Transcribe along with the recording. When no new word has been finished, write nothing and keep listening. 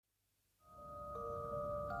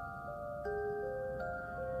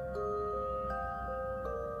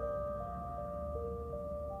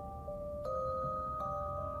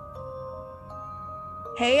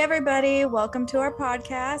Hey, everybody. Welcome to our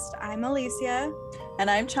podcast. I'm Alicia, And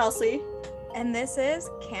I'm Chelsea. and this is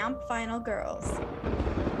Camp Final Girls.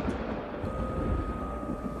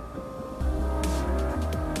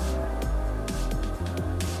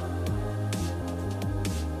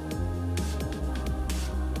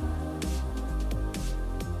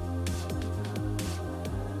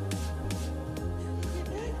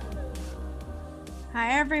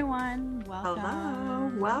 Hi, everyone. Welcome.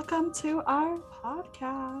 Hello. Welcome to our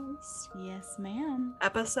podcast. Yes, ma'am.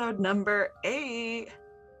 Episode number 8.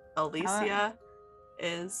 Alicia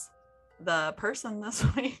is the person this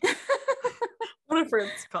week. Whatever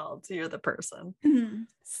it's called. You're the person.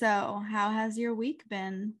 So, how has your week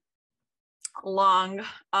been? Long.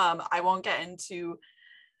 I won't get into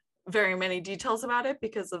very many details about it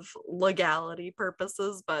because of legality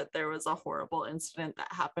purposes, but there was a horrible incident that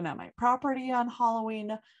happened at my property on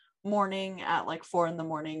Halloween morning at like 4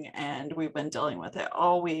 a.m, and we've been dealing with it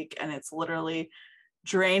all week, and it's literally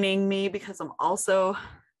draining me because I'm also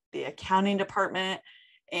the accounting department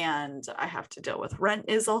and I have to deal with rent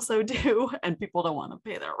is also due, and people don't want to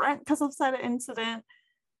pay their rent because of said incident.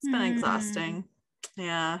 It's been exhausting.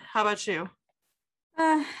 Yeah. How about you?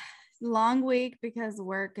 Long week because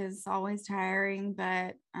work is always tiring,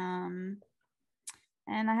 but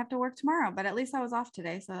and I have to work tomorrow, but at least I was off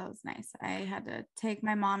today, so that was nice. I had to take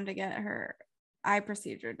my mom to get her eye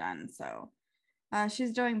procedure done, so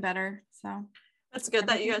she's doing better. So It's good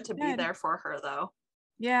that you got to be there for her though.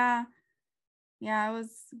 Yeah, it was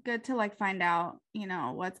good to like find out,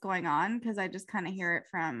 what's going on, because I just kind of hear it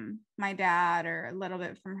from my dad or a little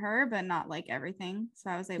bit from her, but not like everything. So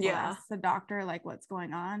I was able to ask the doctor like what's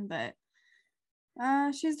going on, but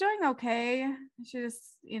she's doing okay. She just,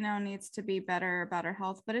 needs to be better about her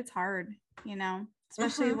health, but it's hard,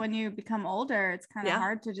 especially when you become older. It's kind of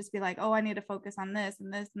hard to just be like, oh, I need to focus on this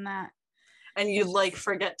and this and that. And you like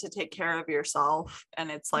forget to take care of yourself,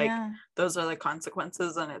 and it's like those are the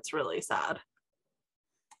consequences, and it's really sad.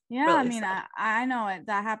 Yeah, really, I mean, I know it,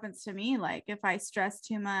 that happens to me. Like if I stress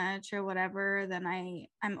too much or whatever, then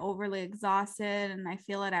I'm overly exhausted, and I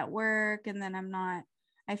feel it at work, and then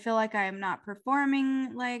I feel like I'm not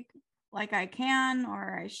performing like I can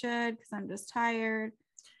or I should, because I'm just tired.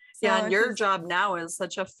 So and your job now is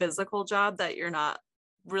such a physical job that you're not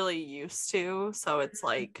really used to. So it's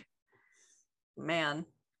like, man,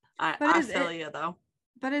 I feel you though.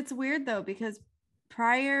 But it's weird though, because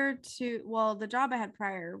the job I had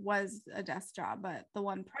prior was a desk job, but the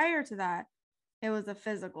one prior to that, it was a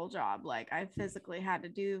physical job. Like I physically had to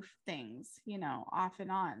do things, off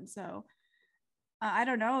and on. So I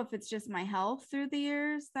don't know if it's just my health through the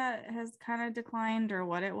years that has kind of declined or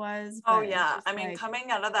what it was. Oh yeah. I mean,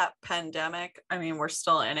 coming out of that pandemic, I mean, we're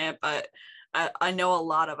still in it, but I know a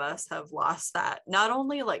lot of us have lost that, not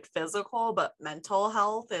only like physical, but mental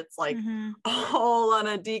health. It's like all on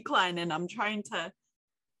a decline, and I'm trying to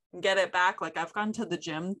get it back. Like I've gone to the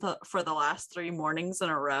gym for the last 3 mornings in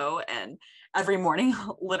a row, and every morning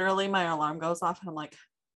literally my alarm goes off and I'm like,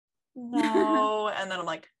 no. And then I'm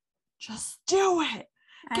like, just do it,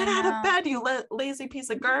 get out of bed, you lazy piece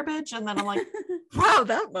of garbage. And then I'm like, wow,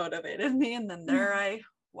 that motivated me. And then there I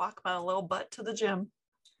walk my little butt to the gym.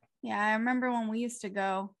 Yeah, I remember when we used to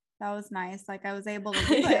go. That was nice. Like I was able to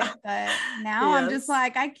do it, but now I'm just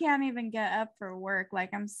like, I can't even get up for work.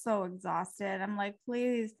 Like I'm so exhausted. I'm like,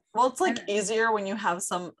 please. Well, it's like easier when you have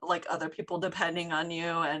some like other people depending on you.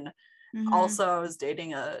 And also I was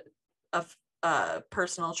dating a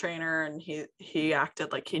personal trainer, and he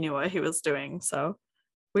acted like he knew what he was doing. So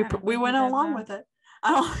we went along with it.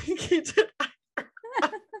 I don't think he did.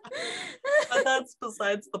 But that's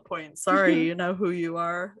besides the point. Sorry, you know who you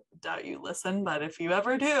are. Doubt you listen, but if you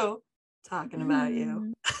ever do, talking about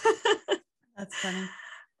you. That's funny.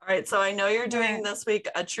 All right, so I know you're doing this week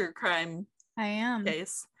a true crime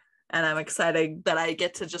case, and I'm excited that I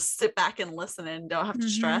get to just sit back and listen and don't have to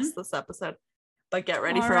stress this episode. But get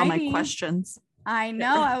ready for all my questions. I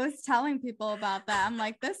know. I was telling people about that. I'm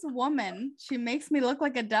like, this woman, she makes me look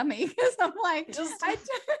like a dummy, because I'm like,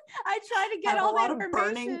 I try to get all the information.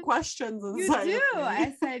 Burning questions inside. You do.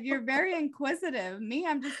 I said, you're very inquisitive. Me,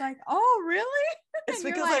 I'm just like, oh, really? It's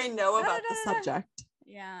because I know about the subject.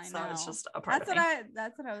 Yeah, I know. So it's just a part of me.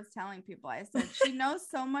 That's what I was telling people. I said, she knows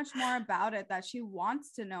so much more about it that she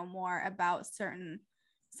wants to know more about certain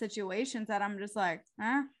situations, that I'm just like,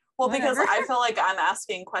 huh? Well, because I feel like I'm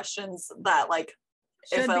asking questions that like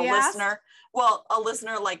if a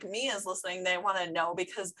listener like me is listening, they want to know,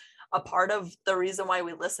 because a part of the reason why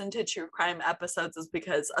we listen to true crime episodes is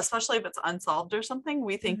because, especially if it's unsolved or something,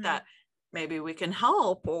 we think that maybe we can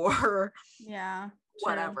help or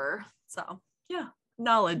whatever. So yeah,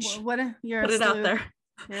 knowledge. Put it out there.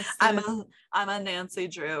 I'm a Nancy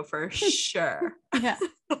Drew for sure. Yeah.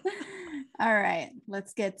 All right,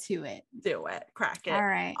 let's get to it. Do it. Crack it. All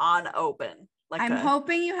right. On open. Like I'm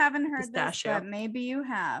hoping you haven't heard pistachio. this, but maybe you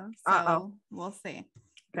have. So we'll see.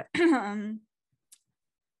 Okay.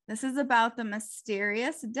 This is about the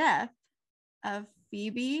mysterious death of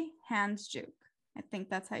Phoebe Handsjuk. I think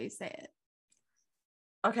that's how you say it.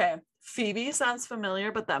 Okay. Phoebe sounds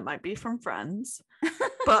familiar, but that might be from Friends.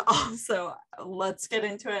 But also, let's get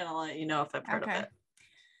into it and I'll let you know if I've heard of it.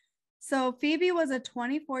 So Phoebe was a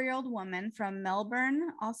 24-year-old woman from Melbourne,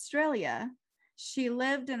 Australia. She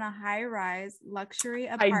lived in a high-rise luxury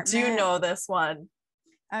apartment. I do know this one.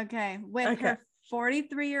 Okay. With her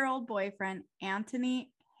 43-year-old boyfriend,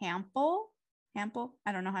 Anthony Hampel.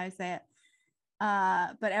 I don't know how to say it.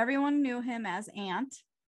 But everyone knew him as Ant.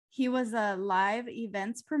 He was a live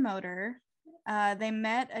events promoter. They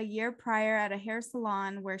met a year prior at a hair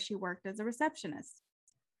salon where she worked as a receptionist.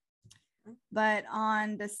 But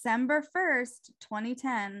on December 1st,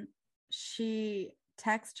 2010, she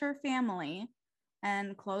texted her family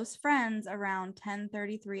and close friends around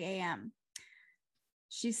 10:33 a.m.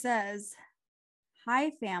 She says,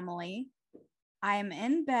 "Hi, family. I am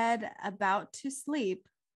in bed about to sleep.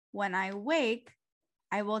 When I wake,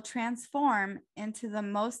 I will transform into the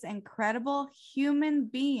most incredible human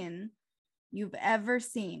being you've ever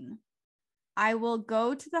seen. I will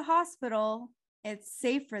go to the hospital. It's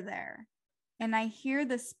safer there. And I hear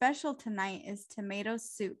the special tonight is tomato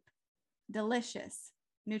soup. Delicious,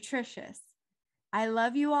 nutritious. I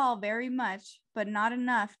love you all very much, but not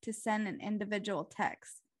enough to send an individual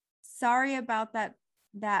text. Sorry about that,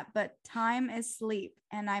 but time is sleep,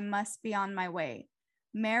 and I must be on my way.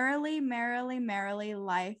 Merrily, merrily, merrily,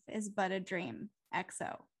 life is but a dream.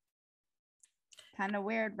 XO." Kind of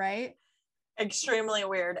weird, right? Extremely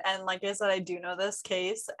weird. And like I said, I do know this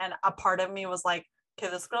case, and a part of me was like, okay,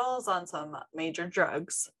 this girl is on some major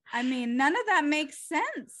drugs. I mean, none of that makes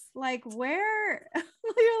sense. Like, where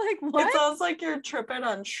you're like, what? It sounds like you're tripping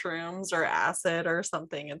on shrooms or acid or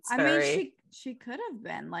something. It's mean, she could have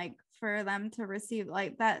been, like, for them to receive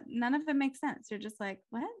like that. None of it makes sense. You're just like,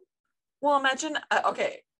 what? Well, imagine,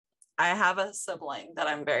 okay, I have a sibling that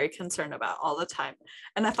I'm very concerned about all the time.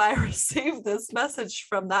 And if I received this message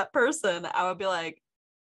from that person, I would be like,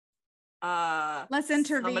 let's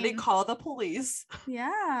intervene. Somebody call the police.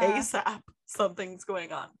 Yeah. ASAP. Something's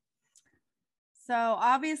going on. So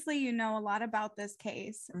obviously you know a lot about this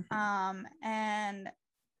case. Mm-hmm. And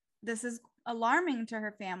this is alarming to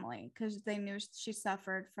her family because they knew she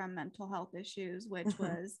suffered from mental health issues, which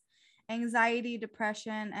was anxiety,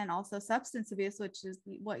 depression, and also substance abuse, which is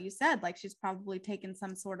what you said. Like, she's probably taken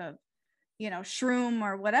some sort of, shroom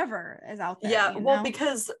or whatever is out there. Yeah, well,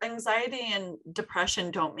 because anxiety and depression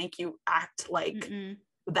don't make you act like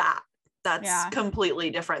that. That's completely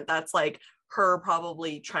different. That's like her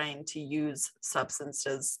probably trying to use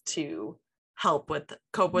substances to help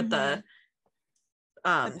cope with the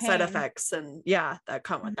side effects and that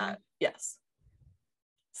come with that. Yes.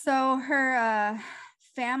 So her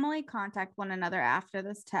family contact one another after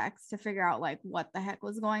this text to figure out like what the heck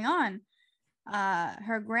was going on.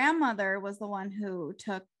 Her grandmother was the one who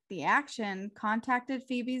took the action, contacted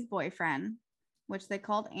Phoebe's boyfriend, which they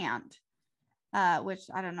called Ant, which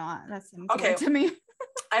I don't know, that seems weird to me.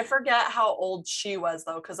 I forget how old she was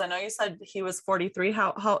though, because I know you said he was 43.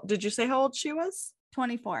 How did you say how old she was?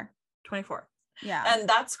 24. Yeah. And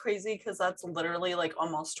that's crazy because that's literally like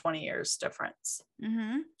almost 20 years difference.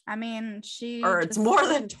 I mean, it's more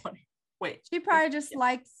than 20. Wait. She probably just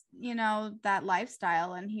liked, that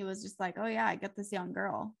lifestyle. And he was just like, oh yeah, I get this young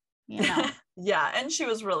girl, Yeah. And she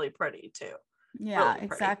was really pretty too. Yeah, really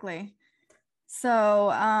exactly.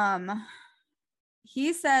 So,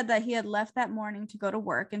 he said that he had left that morning to go to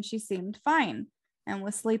work and she seemed fine and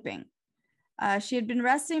was sleeping. She had been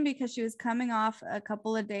resting because she was coming off a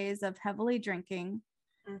couple of days of heavily drinking,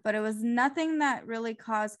 but it was nothing that really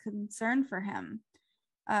caused concern for him.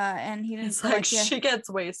 And he didn't. It's like she gets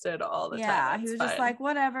wasted all the time. Yeah, he was just like,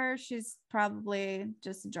 whatever. She's probably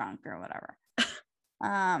just drunk or whatever.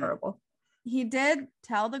 Horrible. He did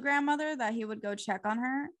tell the grandmother that he would go check on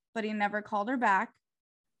her, but he never called her back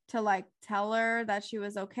to like tell her that she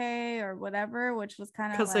was okay or whatever, which was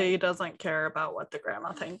kind of because he doesn't care about what the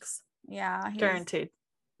grandma thinks. Yeah, guaranteed.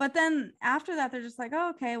 But then after that, they're just like, oh,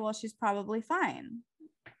 okay, well, she's probably fine.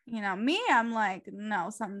 Me, I'm like, no,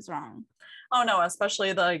 something's wrong. Oh no,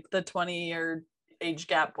 especially the 20-year age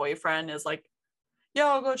gap boyfriend is like, yeah,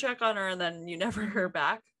 I'll go check on her, and then you never hear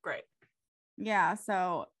back. Great. Yeah,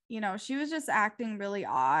 so she was just acting really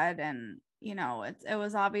odd, and it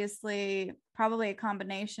was obviously probably a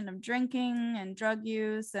combination of drinking and drug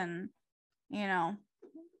use, and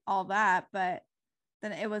all that. But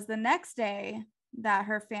then it was the next day that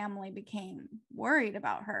her family became worried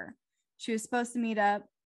about her. She was supposed to meet up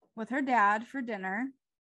with her dad for dinner,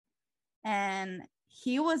 and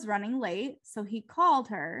he was running late. So he called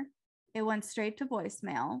her. It went straight to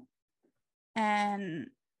voicemail. And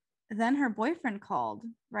then her boyfriend called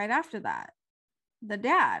right after that, the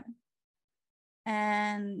dad.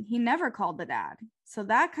 And he never called the dad. So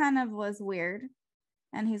that kind of was weird.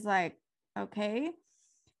 And he's like, okay.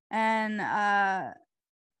 And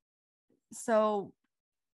so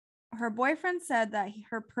her boyfriend said that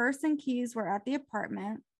her purse and keys were at the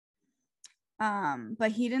apartment.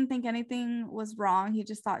 But he didn't think anything was wrong. He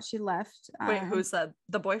just thought she left. Wait, who said?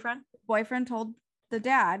 The boyfriend? Boyfriend told the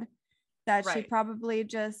dad that Right. she probably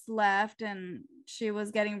just left and she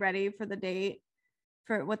was getting ready for the date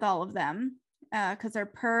with all of them, because her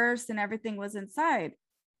purse and everything was inside.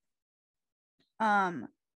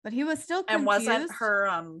 But he was still confused. And wasn't her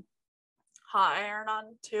hot iron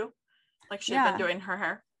on too? Like she'd been doing her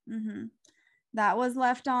hair. Mm-hmm. That was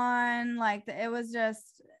left on. Like it was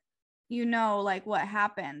just, like what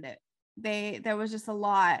happened. There was just a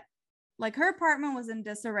lot. Like her apartment was in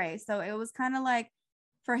disarray, so it was kind of like,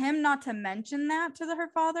 for him not to mention that to her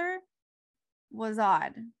father was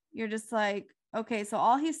odd. You're just like, okay, so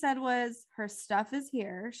all he said was her stuff is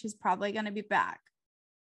here. She's probably going to be back.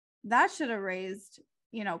 That should have raised,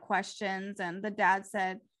 questions. And the dad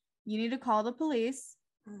said, you need to call the police.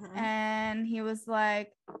 Mm-hmm. And he was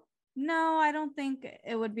like, no, I don't think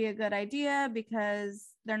it would be a good idea because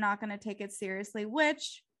they're not going to take it seriously,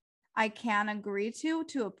 which I can agree to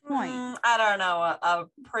a point. I don't know. A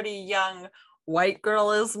pretty young white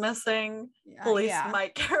girl is missing. Police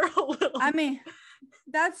might care a little. I mean,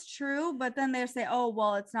 that's true. But then they say, oh,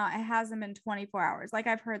 well, it hasn't been 24 hours. Like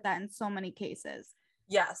I've heard that in so many cases.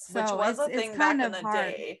 Yes, so which was a thing back in the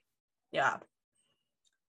day. Yeah.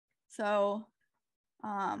 So,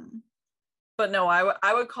 but no,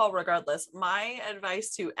 I would call regardless. My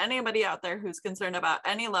advice to anybody out there who's concerned about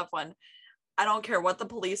any loved one, I don't care what the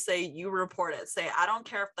police say, you report it. Say, I don't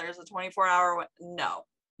care if there's a 24-hour. No.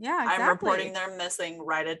 Yeah, exactly. I'm reporting they're missing.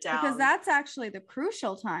 Write it down. Because that's actually the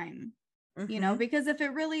crucial time, because if it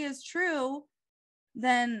really is true,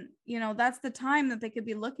 then, that's the time that they could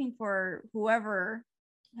be looking for whoever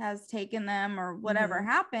has taken them or whatever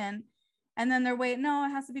happened. And then they're waiting, no,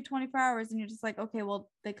 it has to be 24 hours. And you're just like, okay, well,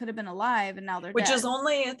 they could have been alive and now they're dead. Which is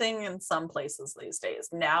only a thing in some places these days.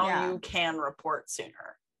 Now you can report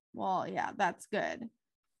sooner. Well, yeah, that's good.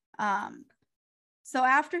 So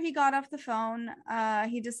after he got off the phone,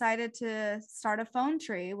 he decided to start a phone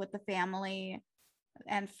tree with the family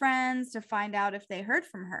and friends to find out if they heard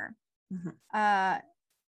from her. Mm-hmm.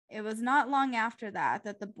 It was not long after that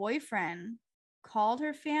the boyfriend called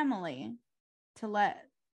her family to let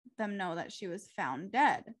them know that she was found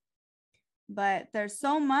dead. But there's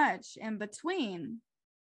so much in between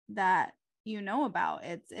that about.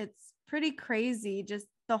 It's pretty crazy, just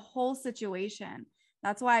the whole situation.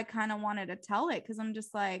 That's why I kind of wanted to tell it, because I'm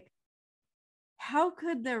just like, how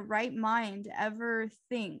could their right mind ever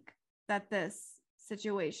think that this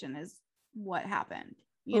situation is what happened?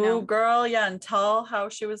 Oh, girl, yeah, and tell how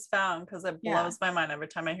she was found, because it blows my mind every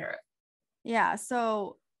time I hear it. Yeah,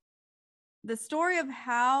 so the story of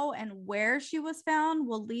how and where she was found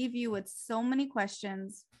will leave you with so many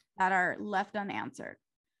questions that are left unanswered.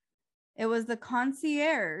 It was the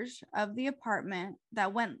concierge of the apartment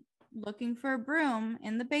that went looking for a broom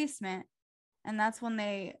in the basement. And that's when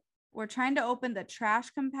they were trying to open the trash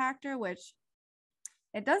compactor, which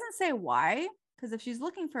it doesn't say why, because if she's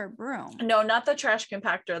looking for a broom. No, not the trash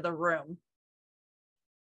compactor, the room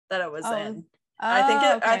that it was in.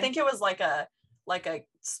 I think it was like a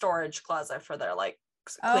storage closet for their like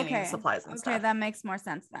cleaning supplies and stuff. Okay, that makes more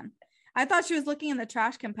sense then. I thought she was looking in the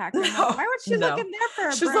trash compactor. No, like, why would she look in there for a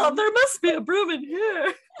broom? She thought there must be a broom in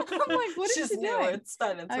here. I'm like, what is she doing? It's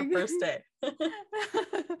fine. It's her first day.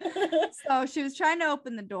 So she was trying to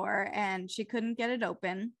open the door and she couldn't get it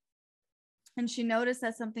open. And she noticed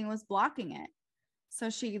that something was blocking it. So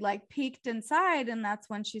she like peeked inside, and that's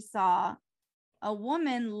when she saw a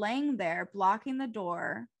woman laying there blocking the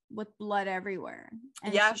door with blood everywhere.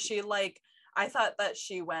 And I thought that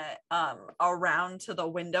she went around to the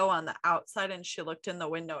window on the outside, and she looked in the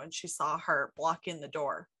window and she saw her blocking the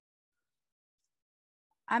door.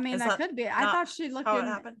 I mean, that could be. I thought she looked how it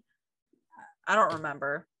happened. I don't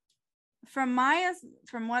remember. From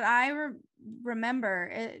what I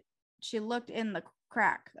remember, she looked in the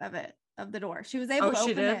crack of the door. She was able to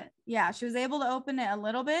open it. Yeah, she was able to open it a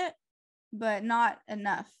little bit, but not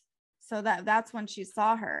enough. So that's when she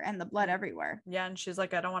saw her and the blood everywhere. Yeah, and she's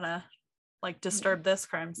like, I don't want to like disturb this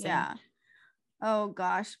crime scene. Yeah. Oh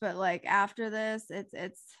gosh, but like after this,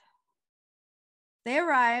 it's they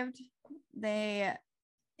arrived, they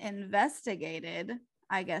investigated,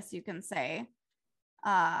 I guess you can say,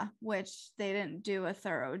 which they didn't do a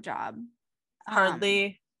thorough job.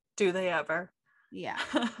 Hardly do they ever. Yeah.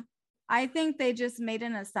 I think they just made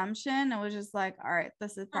an assumption and was just like, all right,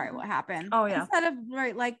 this is probably what happened. Oh yeah. Instead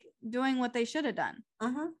of like doing what they should have done.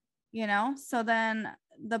 You know, so then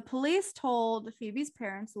the police told Phoebe's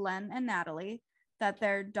parents, Len and Natalie, that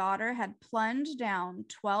their daughter had plunged down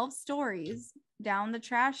 12 stories down the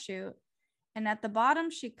trash chute, and at the bottom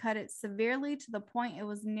she cut it severely to the point it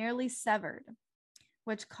was nearly severed,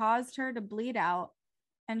 which caused her to bleed out,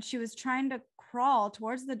 and she was trying to crawl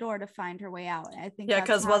towards the door to find her way out. I think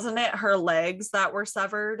because wasn't it her legs that were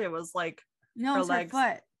severed? It was like no, her legs.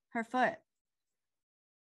 Her foot.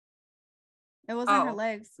 It wasn't her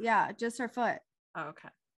legs. Yeah, just her foot. Oh, okay.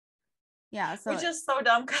 Yeah, so which is so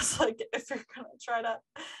dumb because like if you're gonna try to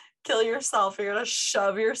kill yourself, you're gonna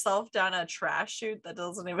shove yourself down a trash chute. That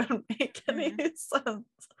doesn't even make any sense.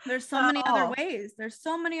 There's so many other ways. There's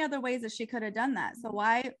so many other ways that she could have done that. So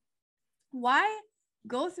why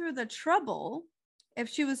go through the trouble if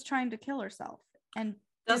she was trying to kill herself? And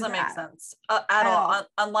doesn't make sense at all.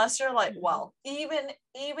 Unless you're like, well, even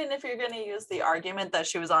if you're going to use the argument that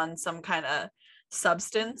she was on some kind of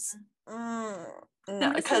substance, no,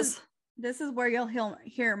 because this is where you'll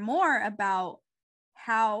hear more about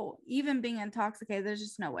how even being intoxicated, there's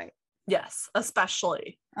just no way. Yes,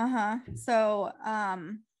 especially. So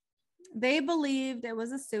they believed it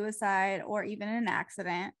was a suicide or even an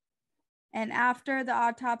accident. And after the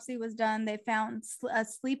autopsy was done, they found a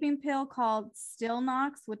sleeping pill called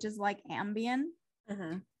Stilnox, which is like Ambien.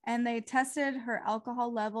 And they tested her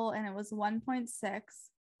alcohol level, and it was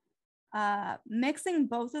 1.6. Mixing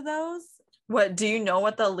both of those. What do you know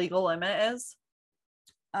what the legal limit is?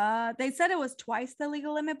 They said it was twice the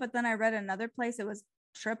legal limit, but then I read another place it was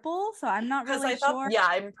triple, so I'm not really sure. Yeah,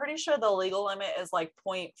 I'm pretty sure the legal limit is like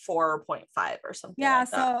 0.4 or 0.5 or something. Yeah,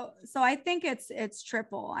 like that. So I think it's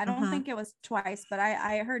triple. I don't think it was twice, but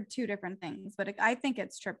I heard two different things, but I think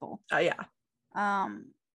it's triple. Yeah.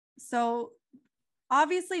 So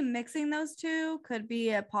obviously mixing those two could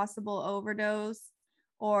be a possible overdose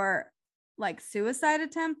or like suicide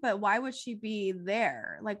attempt, but why would she be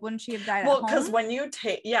there? Like, wouldn't she have died at home? Because when you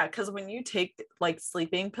take like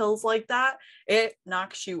sleeping pills like that, it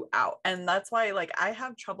knocks you out. And that's why like I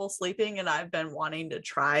have trouble sleeping, and I've been wanting to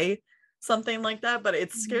try something like that, but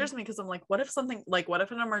it scares me because I'm like, what if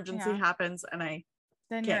an emergency happens and I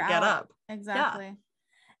can't get up? Exactly.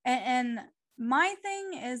 And my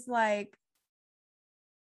thing is like,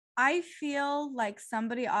 I feel like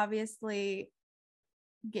somebody obviously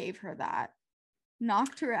gave her that,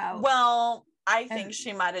 knocked her out. Well, I think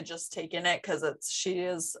she might have just taken it because she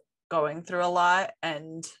is going through a lot,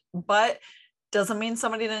 but doesn't mean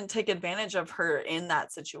somebody didn't take advantage of her in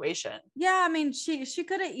that situation. Yeah, I mean, she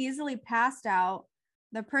could have easily passed out.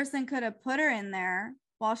 The person could have put her in there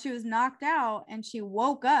while she was knocked out, and she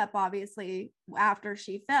woke up obviously after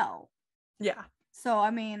she fell. Yeah. So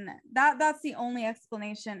I mean, that's the only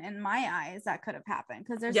explanation in my eyes that could have happened,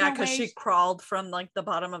 because there's no way she crawled from like the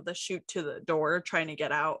bottom of the chute to the door trying to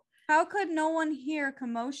get out. How could no one hear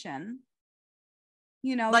commotion?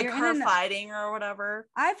 You know, like her fighting or whatever.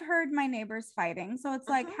 I've heard my neighbors fighting, so it's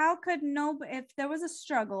like, how could if there was a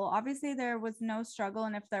struggle? Obviously there was no struggle,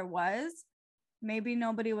 and if there was, maybe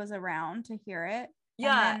nobody was around to hear it.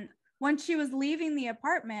 Yeah. And then when she was leaving the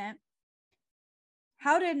apartment,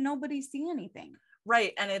 how did nobody see anything?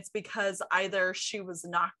 Right. And it's because either she was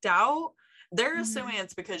knocked out. They're assuming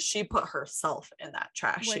it's because she put herself in that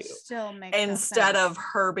trash chute. Still makes instead of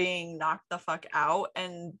her being knocked the fuck out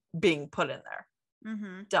and being put in there.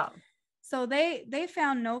 Dumb. So they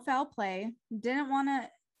found no foul play, didn't want to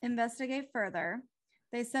investigate further.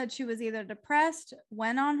 They said she was either depressed,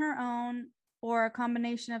 went on her own, or a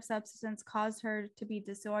combination of substance caused her to be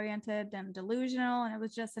disoriented and delusional, and it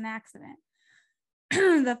was just an accident.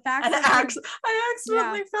 The fact I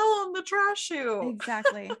accidentally fell on the trash chute.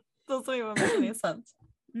 Exactly. Doesn't even make any sense.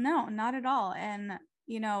 No, not at all. And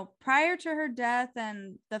prior to her death,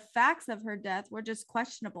 and the facts of her death were just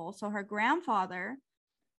questionable. So her grandfather,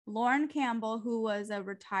 Lauren Campbell, who was a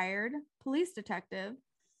retired police detective,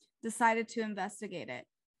 decided to investigate it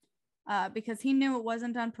because he knew it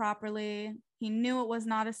wasn't done properly. He knew it was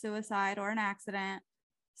not a suicide or an accident.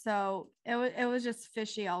 So it was just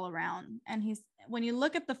fishy all around. And when you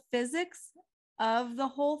look at the physics of the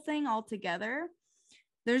whole thing altogether,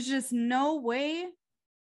 there's just no way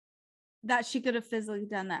that she could have physically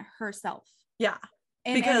done that herself. Yeah.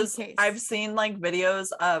 Because I've seen like videos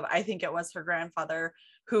of, I think it was her grandfather,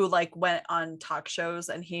 who like went on talk shows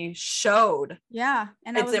and he showed. Yeah.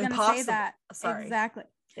 And I was going to say that. Sorry. Exactly.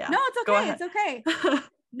 Yeah. No, it's okay. It's okay.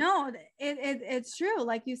 No, it's true.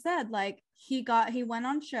 Like you said, like he went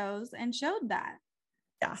on shows and showed that.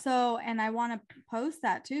 Yeah. So, and I want to post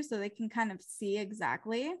that too, so they can kind of see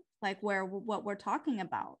exactly like what we're talking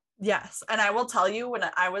about. Yes. And I will tell you, when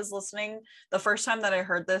I was listening, the first time that I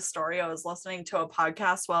heard this story, I was listening to a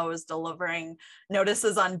podcast while I was delivering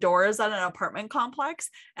notices on doors at an apartment complex.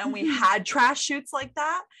 And we had trash chutes like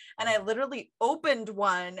that. And I literally opened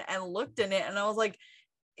one and looked in it. And I was like,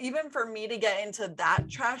 even for me to get into that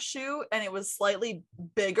trash chute, and it was slightly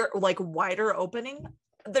bigger, like wider opening,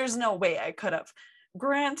 there's no way I could have.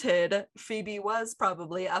 Granted, Phoebe was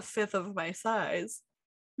probably a fifth of my size.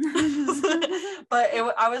 But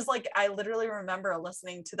I was like, I literally remember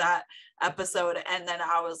listening to that episode, and then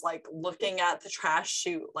I was like looking at the trash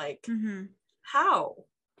chute, like, how?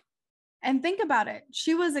 And think about it.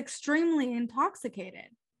 She was extremely intoxicated.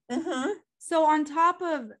 So on top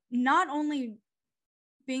of not only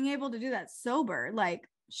being able to do that sober, like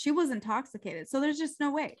she was intoxicated. So there's just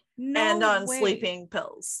no way. And on sleeping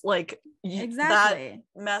pills. Like exactly.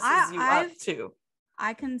 That messes you up too.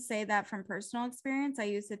 I can say that from personal experience. I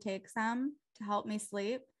used to take some to help me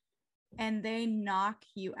sleep, and they knock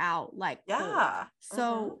you out like yeah.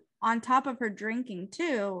 So on top of her drinking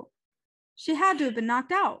too, she had to have been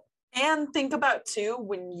knocked out. And think about too,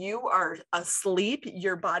 when you are asleep,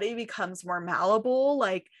 your body becomes more malleable.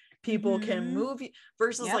 Like people can move you,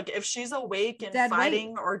 versus like if she's awake and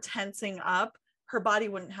fighting or tensing up, her body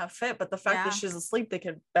wouldn't have fit. But the fact that she's asleep, they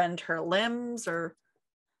could bend her limbs or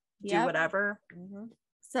do whatever.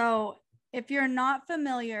 So if you're not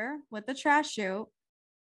familiar with the trash chute,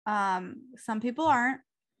 some people aren't.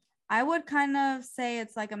 I would kind of say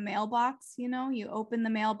it's like a mailbox. You know, you open the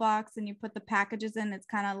mailbox and you put the packages in. It's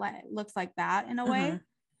kind of like, looks like that in a way,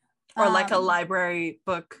 or like a library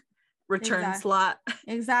book return slot.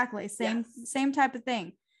 Exactly. Same type of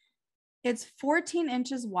thing. It's 14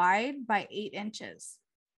 inches wide by 8 inches.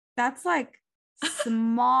 That's like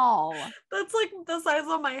small. That's like the size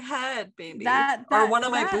of my head, baby. Or one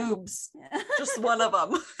of my boobs. Just one of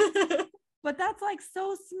them. But that's like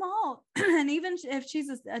so small. And even if she's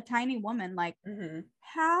a tiny woman, like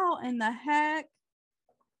how in the heck?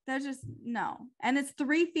 There's just no. And it's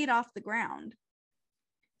 3 feet off the ground.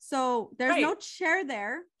 So there's no chair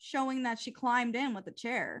there showing that she climbed in with a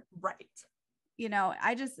chair. Right. You know,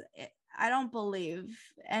 I don't believe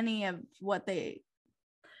any of what they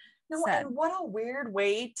said. And what a weird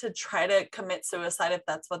way to try to commit suicide if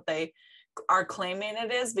that's what they are claiming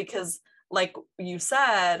it is, because like you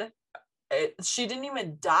said, she didn't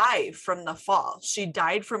even die from the fall. She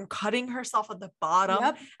died from cutting herself at the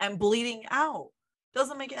bottom and bleeding out.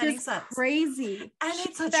 Doesn't make any sense. Crazy. And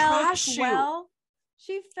it's a trash chute.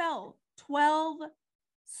 She fell 12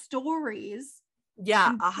 stories.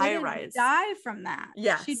 Yeah, a high rise. Die from that.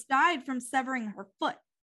 Yes. She died from severing her foot.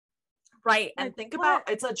 Right. And think about,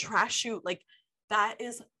 it's a trash chute. Like that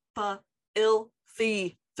is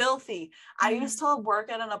filthy. I used to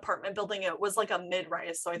work at an apartment building. It was like a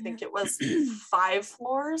mid-rise, so I think it was 5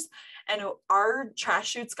 floors, and our trash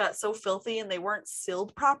chutes got so filthy and they weren't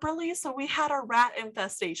sealed properly, so we had a rat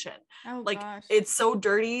infestation. Gosh. It's so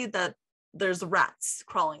dirty that there's rats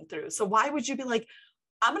crawling through. So why would you be like,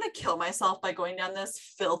 I'm gonna kill myself by going down this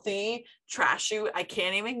filthy trash chute I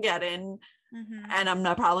can't even get in, and I'm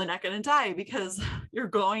probably not gonna die, because you're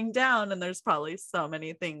going down and there's probably so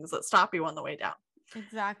many things that stop you on the way down.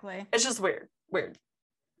 Exactly. It's just weird.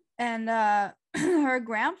 And her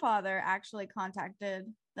grandfather actually contacted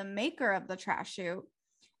the maker of the trash chute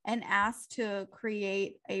and asked to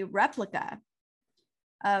create a replica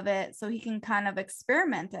of it so he can kind of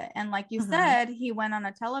experiment it. And like you said, he went on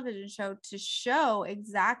a television show to show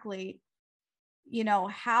exactly, you know,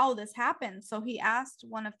 how this happened. So he asked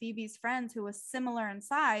one of Phoebe's friends who was similar in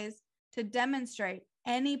size to demonstrate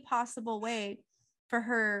any possible way for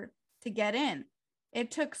her to get in. It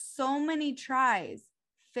took so many tries,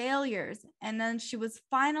 failures, and then she was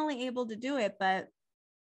finally able to do it. But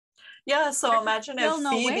yeah, so imagine if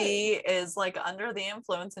Phoebe is like under the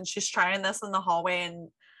influence and she's trying this in the hallway, and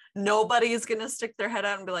nobody's gonna stick their head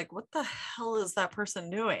out and be like, what the hell is that person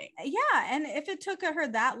doing? Yeah. And if it took her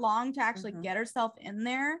that long to actually get herself in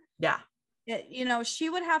there, you know, she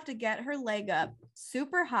would have to get her leg up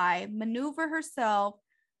super high, maneuver herself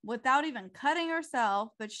without even cutting herself.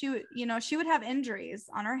 But she would, you know, she would have injuries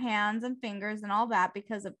on her hands and fingers and all that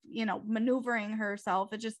because of, you know, maneuvering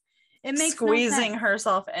herself. It makes squeezing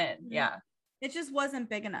herself in. Yeah. It just wasn't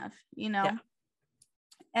big enough, you know?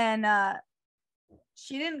 And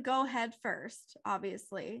she didn't go head first,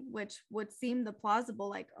 obviously, which would seem the plausible,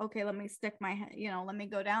 like, okay, let me stick my head, let me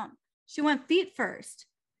go down. She went feet first.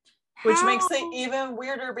 Which makes it even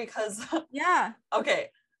weirder because yeah. Okay.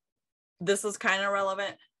 This is kind of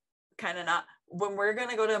relevant, kind of not. When we're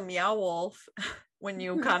gonna go to Meow Wolf when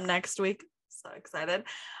you come next week, so excited.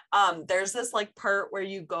 There's this like part where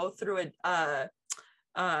you go through a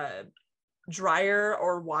dryer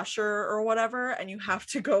or washer or whatever, and you have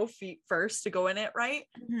to go feet first to go in it, right?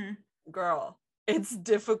 Girl, it's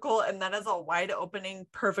difficult, and that is a wide opening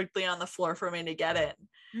perfectly on the floor for me to get in.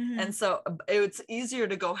 And so it's easier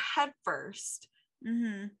to go head first,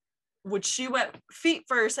 which she went feet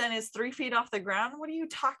first and is 3 feet off the ground. What are you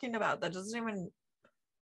talking about? That doesn't even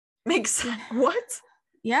make sense. What?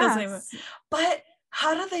 Yeah. But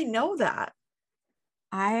how do they know that?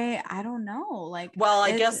 I don't know. Like, well,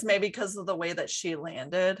 I guess maybe because of the way that she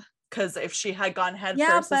landed. Because if she had gone head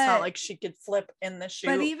first, it's not like she could flip in the chute.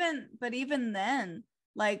 But even then,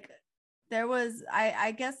 like, there was,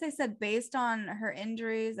 I guess they said based on her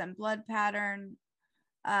injuries and blood pattern,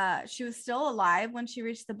 she was still alive when she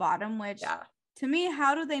reached the bottom, which to me,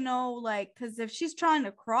 how do they know? Like, because if she's trying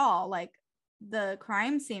to crawl, like, the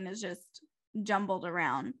crime scene is just jumbled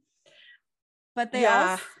around. But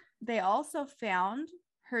they also found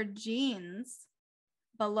her jeans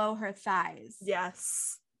below her thighs.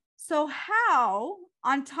 Yes. So how,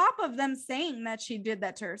 on top of them saying that she did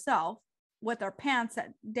that to herself with her pants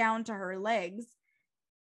down to her legs,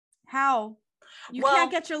 how you can't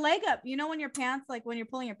get your leg up? You know, when your pants, like when you're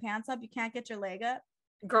pulling your pants up, you can't get your leg up.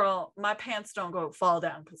 Girl, my pants don't fall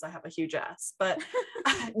down because I have a huge ass, but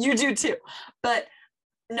you do too. But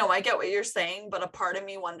no, I get what you're saying, but a part of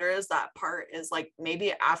me wonders that part is like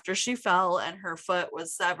maybe after she fell and her foot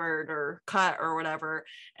was severed or cut or whatever,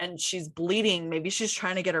 and she's bleeding, maybe she's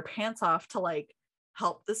trying to get her pants off to like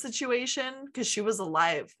help the situation because she was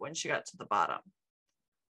alive when she got to the bottom.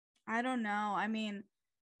 I don't know. I mean,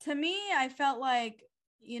 to me, I felt like,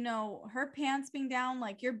 her pants being down,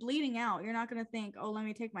 like, you're bleeding out. You're not going to think, oh, let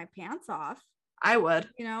me take my pants off. I would.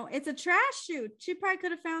 It's a trash chute. She probably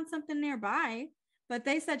could have found something nearby. But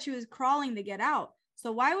they said she was crawling to get out.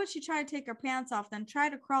 So why would she try to take her pants off, then try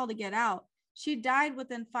to crawl to get out? She died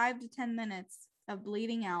within 5 to 10 minutes of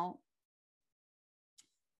bleeding out.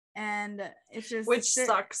 And it's just... Which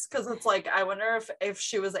sucks, because it's like, I wonder if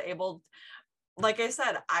she was able... Like I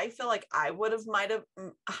said, I feel like I might have...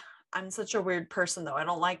 I'm such a weird person, though. I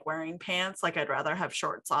don't like wearing pants. Like, I'd rather have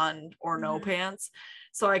shorts on or no pants.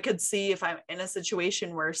 So I could see if I'm in a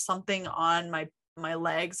situation where something on my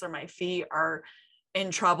legs or my feet are in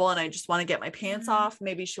trouble and I just want to get my pants off.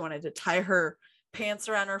 Maybe she wanted to tie her pants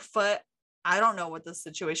around her foot. I don't know what the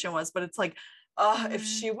situation was, but it's like, if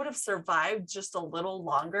she would have survived just a little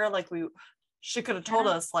longer, like she could have told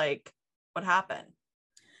us like what happened.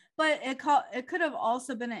 But it could have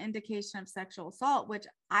also been an indication of sexual assault, which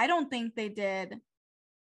I don't think they did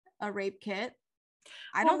a rape kit.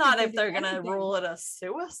 I don't not if they're gonna rule it a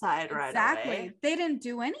suicide right away. Exactly. They didn't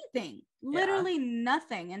do anything. Literally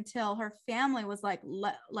nothing until her family was like,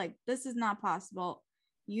 this is not possible.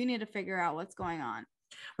 You need to figure out what's going on.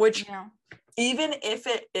 Which, even if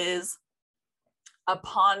it is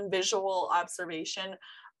upon visual observation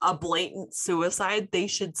a blatant suicide, they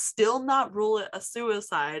should still not rule it a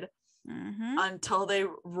suicide until they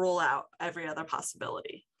rule out every other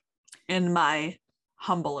possibility, in my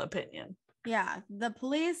humble opinion. Yeah, the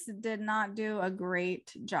police did not do a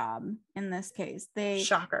great job in this case.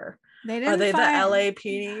 Shocker. They didn't. Are they the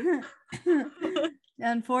LAPD?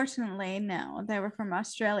 Unfortunately, no. They were from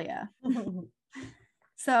Australia.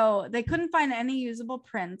 So they couldn't find any usable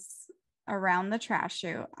prints around the trash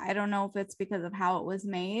chute. I don't know if it's because of how it was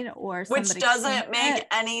made or which doesn't make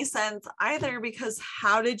any sense either, because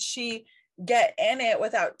how did she get in it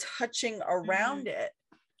without touching around it?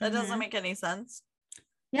 That doesn't make any sense.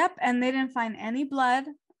 Yep. And they didn't find any blood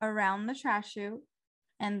around the trash chute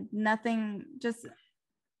and nothing. Just,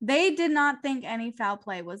 they did not think any foul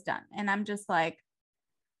play was done. And I'm just like,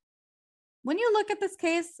 when you look at this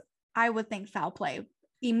case, I would think foul play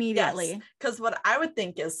immediately. Because what I would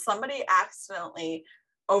think is somebody accidentally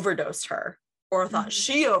overdosed her or thought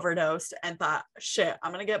she overdosed and thought, shit,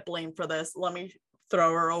 I'm going to get blamed for this. Let me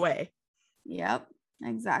throw her away. Yep,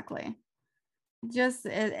 exactly.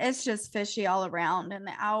 It's just fishy all around, and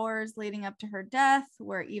the hours leading up to her death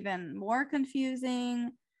were even more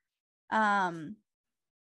confusing. The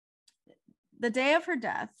day of her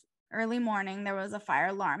death, early morning, there was a fire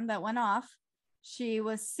alarm that went off. She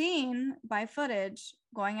was seen by footage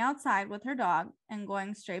going outside with her dog and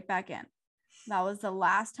going straight back in. That was the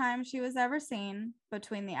last time she was ever seen,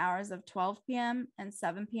 between the hours of 12 p.m. and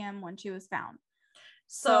 7 p.m. when she was found.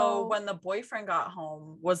 So when the boyfriend got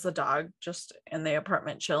home, was the dog just in the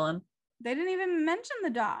apartment chilling? They didn't even mention the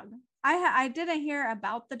dog. I didn't hear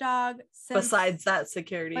about the dog besides that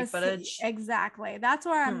security footage. Exactly. That's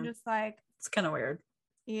where I'm just like, it's kind of weird.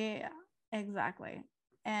 Yeah, exactly.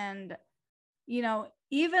 And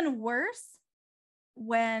even worse,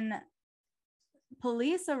 when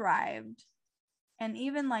police arrived and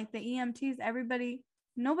even like the EMTs,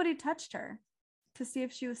 nobody touched her to see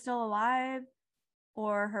if she was still alive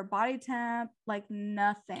or her body temp, like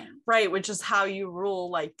nothing. Right, which is how you rule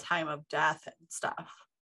like time of death and stuff.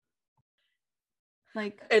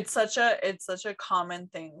 Like it's such a common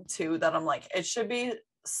thing too, that I'm like, it should be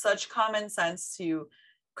such common sense to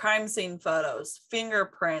crime scene photos,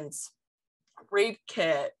 fingerprints, rape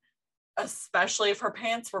kit, especially if her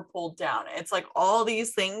pants were pulled down. It's like all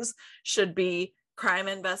these things should be crime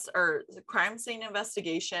scene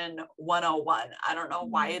investigation 101. I don't know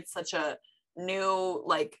why it's such a new,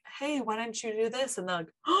 like, hey, why didn't you do this? And they're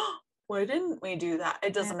like, oh, why didn't we do that?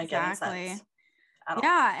 It doesn't make any sense at all.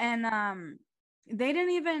 Yeah, and they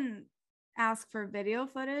didn't even ask for video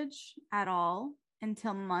footage at all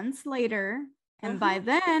until months later. And by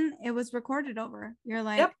then it was recorded over. You're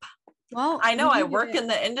like, yep. Well, I know, I work in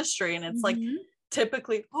the industry, and it's like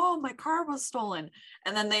typically, oh, my car was stolen.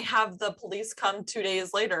 And then they have the police come 2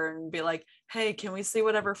 days later and be like, hey, can we see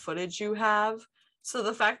whatever footage you have? So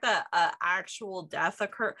the fact that actual death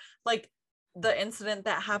occurred, like the incident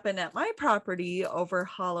that happened at my property over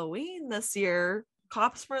Halloween this year,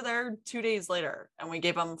 cops were there 2 days later and we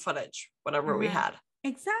gave them footage, whatever we had.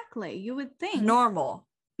 Exactly. You would think. Normal.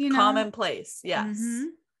 Commonplace. Yes.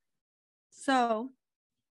 So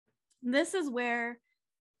this is where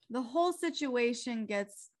the whole situation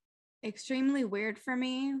gets extremely weird for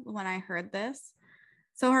me when I heard this.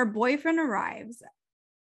 So her boyfriend arrives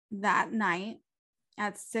that night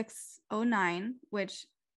at 6:09, which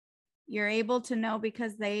you're able to know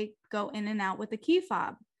because they go in and out with a key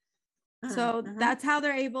fob. So that's how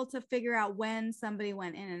they're able to figure out when somebody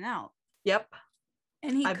went in and out. Yep.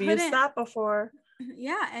 And I've used that before.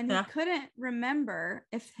 Yeah. And he couldn't remember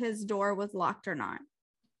if his door was locked or not.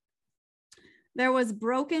 There was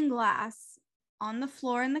broken glass on the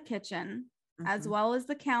floor in the kitchen, as well as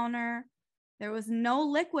the counter. There was no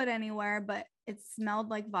liquid anywhere, but it smelled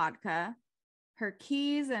like vodka. Her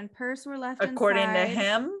keys and purse were left according inside. to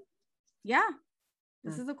him? Yeah.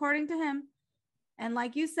 This is according to him. And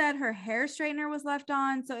like you said, her hair straightener was left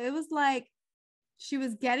on. So it was like she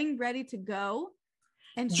was getting ready to go.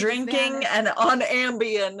 And drinking and on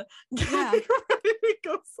Ambien. Yeah. Ready to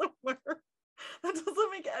go somewhere. That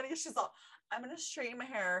doesn't make any. She's all, I'm going to straighten my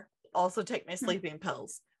hair. Also take my sleeping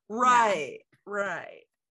pills. Right. Yeah. Right.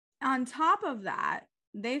 On top of that,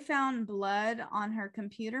 they found blood on her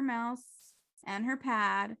computer mouse and her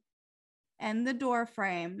pad and the door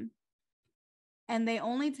frame. And they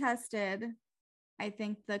only tested, I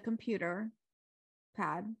think, the computer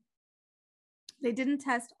pad. They didn't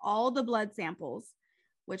test all the blood samples,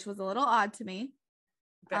 which was a little odd to me.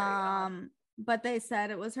 Very odd. But they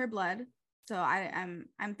said it was her blood. So I'm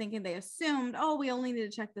thinking they assumed, oh, we only need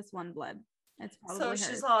to check this one blood. It's probably so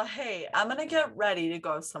she's all, hey, I'm gonna get ready to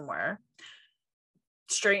go somewhere,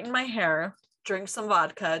 straighten my hair, drink some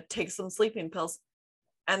vodka, take some sleeping pills,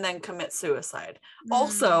 and then commit suicide.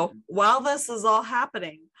 Also, while this is all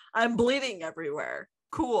happening, I'm bleeding everywhere.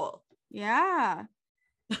 Cool. Yeah.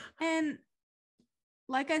 And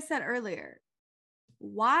like I said earlier,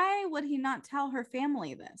 why would he not tell her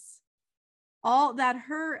family this? All that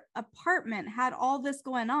her apartment had all this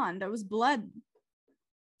going on. There was blood.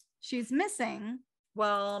 She's missing.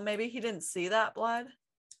 Well, maybe he didn't see that blood.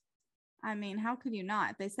 I mean, how could you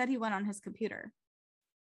not? They said he went on his computer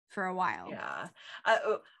for a while. Yeah.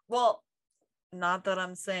 Well, not that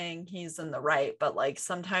I'm saying he's in the right, but like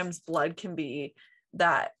sometimes blood can be,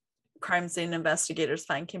 that crime scene investigators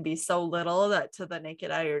find, can be so little that to the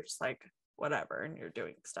naked eye you're just like, whatever, and you're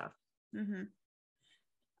doing stuff.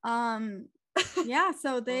 Yeah,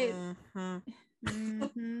 so they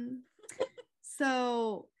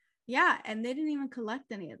so yeah, and they didn't even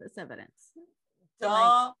collect any of this evidence.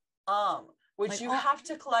 Would you have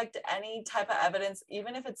to collect any type of evidence,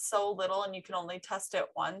 even if it's so little and you can only test it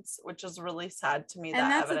once, which is really sad to me,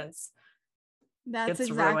 that evidence gets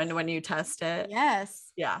ruined when you test it.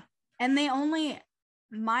 Yes. Yeah. And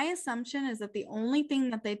my assumption is that the only thing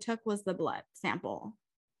that they took was the blood sample.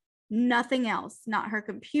 Nothing else. Not her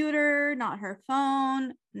computer, not her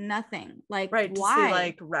phone, nothing. Like, right, why? To see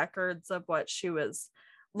like records of what she was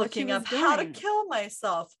looking up, how to kill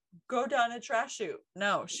myself, go down a trash chute.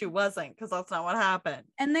 No, she wasn't, because that's not what happened.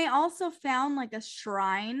 And they also found like a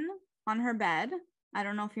shrine on her bed. I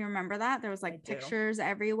don't know if you remember that. There was like pictures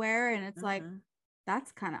everywhere, and it's like,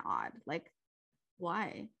 that's kind of odd. Like,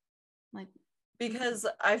 why? Like, because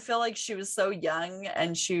I feel like she was so young,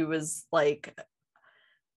 and she was like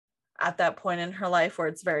at that point in her life where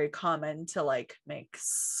it's very common to like make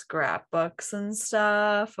scrapbooks and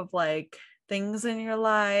stuff of like things in your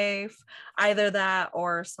life, either that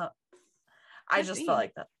or some. I just felt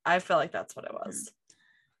like that. I feel like that's what it was.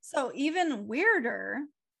 So even weirder,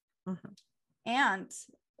 Aunt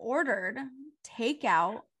ordered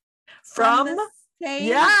takeout from the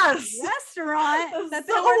same restaurant that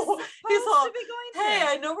they were supposed to be going to. Hey,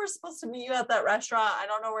 I know we're supposed to meet you at that restaurant. I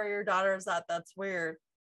don't know where your daughter's at. That's weird.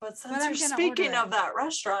 But since you're speaking of that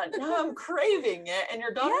restaurant, now I'm craving it, and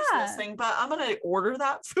your daughter's missing, but I'm going to order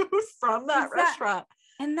that food from that restaurant.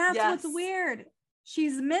 And that's what's weird.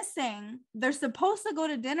 She's missing. They're supposed to go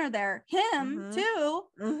to dinner there. Him too.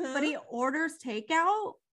 But he orders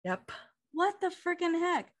takeout. Yep. What the freaking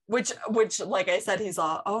heck? Which, like I said, he's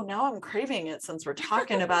all, oh, now I'm craving it since we're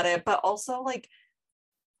talking about it. But also, like,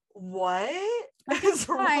 what is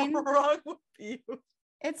wrong with you?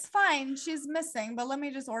 It's fine. She's missing, but let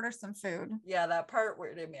me just order some food. Yeah, that part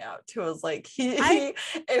weirded me out too. It was like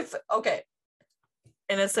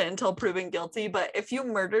innocent until proven guilty, but if you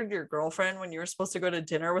murdered your girlfriend when you were supposed to go to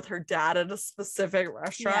dinner with her dad at a specific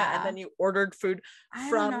restaurant, and then you ordered food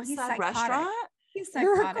from that restaurant, he's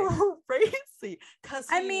psychotic. You're crazy. Because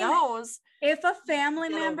he knows if a family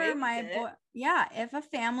member, if a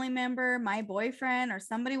family member, my boyfriend or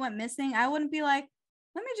somebody went missing, I wouldn't be like,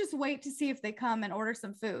 let me just wait to see if they come and order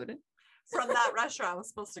some food from that restaurant I was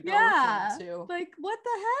supposed to go to. Like, what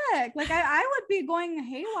the heck? Like, I would be going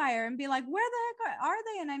haywire and be like, where the heck are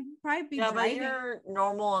they? And I'd probably be driving. But you're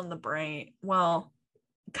normal in the brain. Well,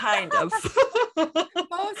 kind of.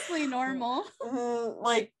 Mostly normal.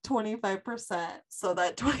 Like 25%. So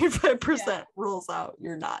that 25% rules out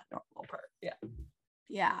you're not normal part.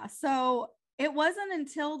 Yeah. So it wasn't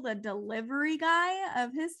until the delivery guy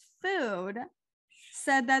of his food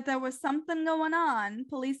said that there was something going on,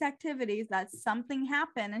 police activities, that something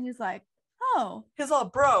happened, and he's like, oh, he's all,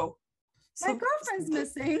 bro, my girlfriend's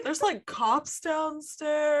missing. There's like cops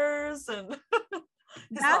downstairs, and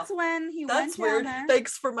that's when he went down there.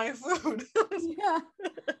 Thanks for my food.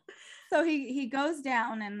 So he goes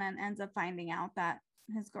down and then ends up finding out that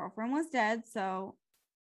his girlfriend was dead. So,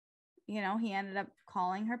 he ended up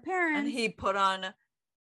calling her parents, and he put on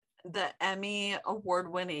the Emmy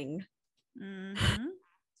award-winning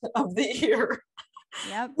of the year.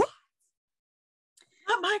 Yep.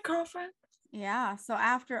 Not my girlfriend. Yeah. So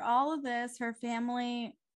after all of this, her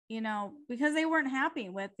family, because they weren't happy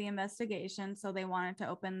with the investigation, so they wanted to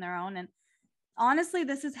open their own. And honestly,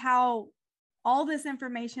 this is how all this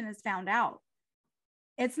information is found out.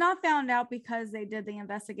 It's not found out because they did the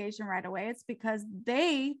investigation right away. It's because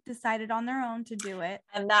they decided on their own to do it.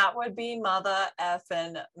 And that would be mother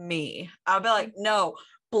effing me. I'll be like, no,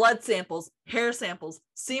 blood samples, hair samples,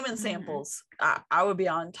 semen samples. I would be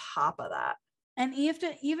on top of that. And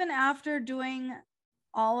even after doing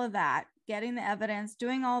all of that, getting the evidence,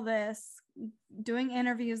 doing all this, doing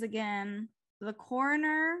interviews again, the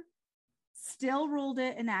coroner still ruled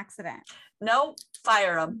it an accident. No,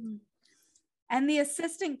 fire him. And the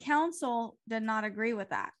assistant counsel did not agree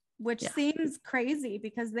with that, which seems crazy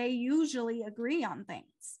because they usually agree on things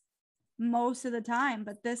most of the time,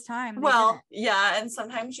 but this time and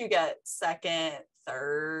sometimes you get second,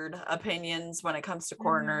 third opinions when it comes to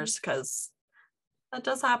coroners, because that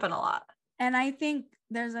does happen a lot. And I think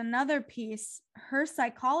there's another piece. Her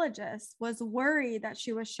psychologist was worried that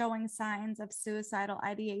she was showing signs of suicidal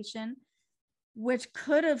ideation, which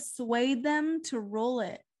could have swayed them to rule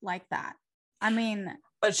it like that.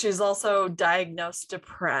 But she's also diagnosed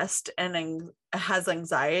depressed and has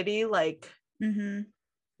anxiety, like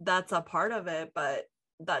that's a part of it. But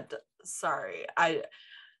I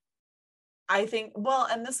think,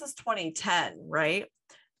 and this is 2010, right?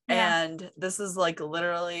 Yeah. And this is like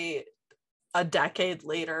literally a decade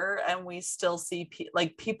later, and we still see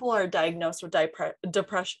people are diagnosed with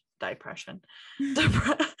depression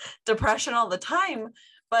all the time,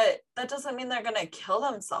 but that doesn't mean they're going to kill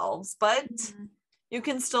themselves. But you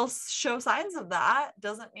can still show signs of that.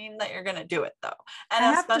 Doesn't mean that you're going to do it though.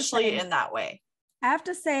 And especially in that way. I have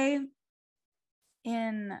to say,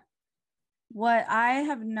 in what I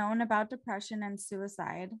have known about depression and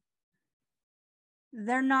suicide,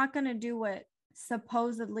 they're not going to do what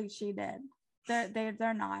supposedly she did.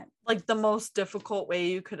 They're not. Like the most difficult way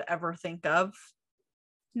you could ever think of.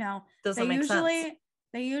 No. Doesn't make sense.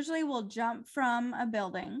 They usually will jump from a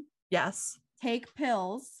building. Yes. Take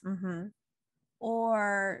pills.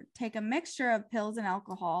 Or take a mixture of pills and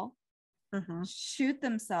alcohol shoot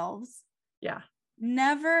themselves. Yeah.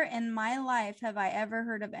 Never in my life have I ever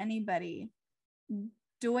heard of anybody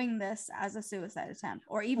doing this as a suicide attempt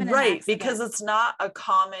or even right, because it's not a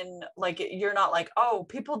common, like, you're not like, oh,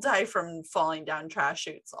 people die from falling down trash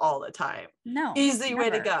chutes all the time. No, easy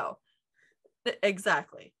way to go.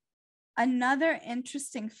 Exactly. Another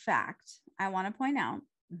interesting fact I want to point out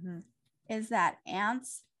is that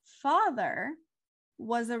Ant's father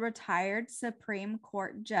was a retired Supreme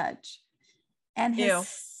Court judge, and his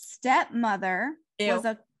stepmother was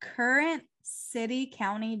a current city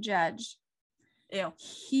county judge.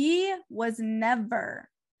 He was never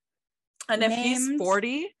and if he's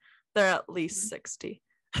 40, they're at least 60.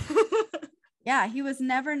 Yeah, he was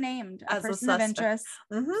never named a person of interest.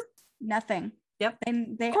 Nothing. Yep.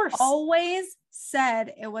 They always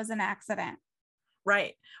said it was an accident.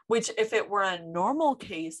 Right. Which, if it were a normal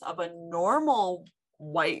case of a normal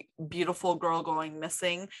white beautiful girl going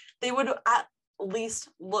missing, they would at least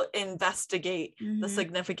investigate the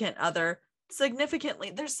significant other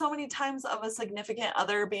significantly. There's so many times of a significant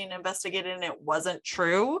other being investigated and it wasn't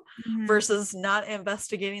true versus not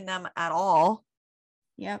investigating them at all.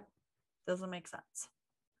 Yep. Doesn't make sense.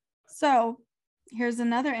 So here's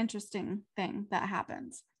another interesting thing that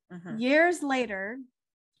happens. Years later,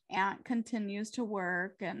 Ant continues to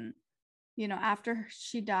work, and after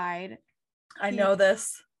she died, I know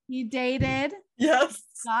this. He dated. Yes.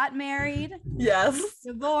 Got married. Yes.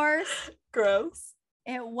 Divorced. Gross.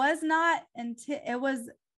 It was not until it was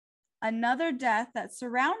another death that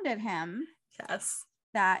surrounded him. Yes.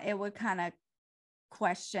 That it would kind of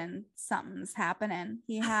question something's happening.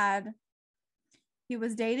 He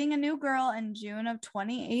was dating a new girl in June of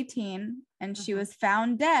 2018, and she was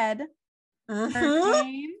found dead. Her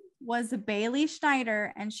name was Bailey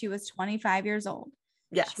Schneider, and she was 25 years old.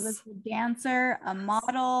 Yes. She was a dancer, a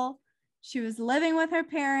model. She was living with her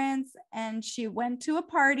parents, and she went to a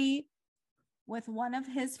party with one of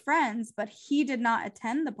his friends, but he did not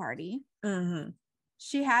attend the party.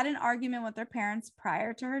 She had an argument with her parents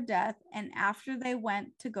prior to her death, and after they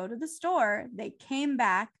went to go to the store, they came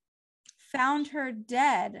back, found her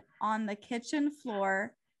dead on the kitchen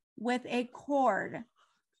floor with a cord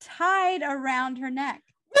tied around her neck.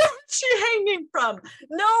 Where's she hanging from?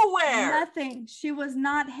 Nowhere. Nothing. She was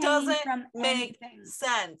not hanging from anything. Make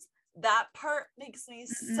sense. That part makes me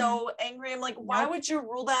so angry. I'm like, why would you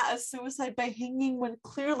rule that as suicide by hanging when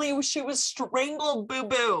clearly she was strangled,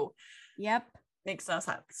 boo-boo? Yep. Makes no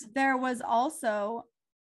sense. There was also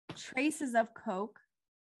traces of coke,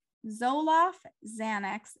 Zoloft,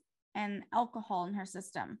 Xanax, and alcohol in her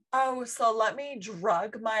system. Oh, so let me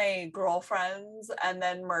drug my girlfriends and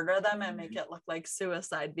then murder them and make it look like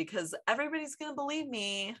suicide because everybody's gonna believe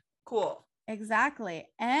me. Cool. Exactly.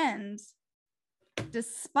 And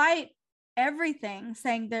despite everything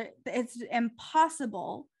saying that it's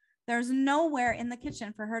impossible, there's nowhere in the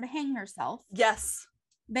kitchen for her to hang herself. Yes.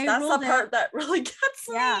 That's the part that really gets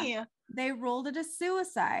me. They ruled it a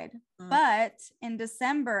suicide. But in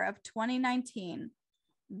December of 2019,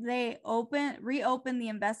 they reopened the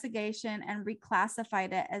investigation and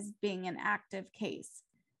reclassified it as being an active case.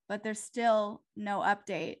 But there's still no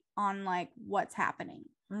update on like what's happening.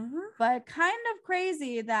 But kind of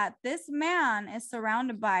crazy that this man is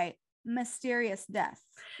surrounded by mysterious deaths,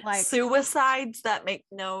 like suicides that make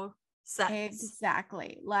no sense.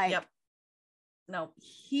 Exactly. Like, no,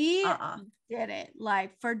 he did it,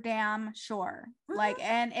 like, for damn sure. Like,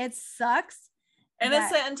 and it sucks.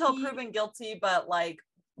 Innocent until proven guilty, but like,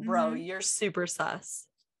 bro, you're super sus.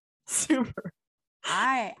 Super.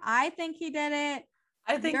 I think he did it.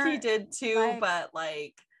 I think he did too, like, but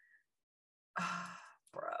like,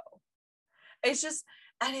 bro, it's just,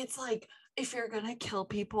 and it's like, if you're gonna kill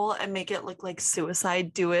people and make it look like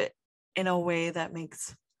suicide, do it in a way that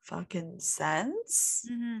makes fucking sense.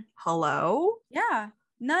 Hello? Yeah.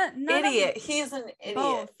 Idiot. He's an idiot.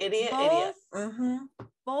 Both. Idiot.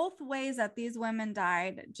 Both ways that these women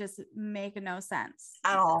died just make no sense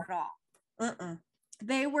at all.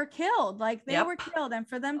 They were killed. Like, they were killed, and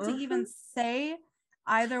for them to even say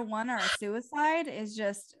either one are a suicide is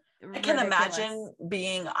just ridiculous. I can imagine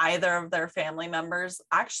being either of their family members.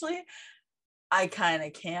 Actually, I kind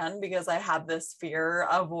of can, because I have this fear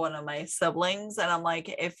of one of my siblings, and I'm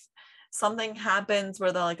like, if something happens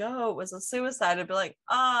where they're like, oh, it was a suicide, I'd be like,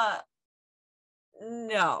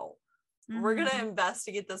 no, we're gonna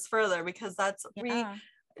investigate this further, because that's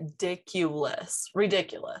ridiculous.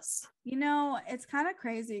 You know, it's kind of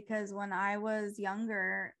crazy, because when I was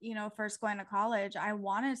younger, you know, first going to college, I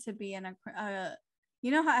wanted to be in a you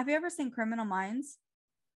know, have you ever seen Criminal Minds?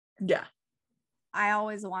 Yeah. I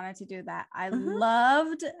always wanted to do that. I Mhm.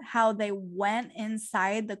 loved how they went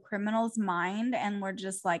inside the criminal's mind and were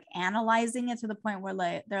just like analyzing it to the point where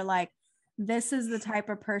like they're like, this is the type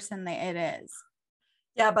of person that it is.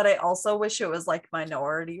 Yeah, but I also wish it was like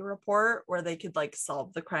Minority Report where they could like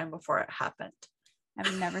solve the crime before it happened.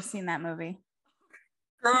 I've never seen that movie.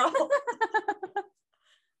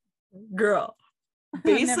 Girl.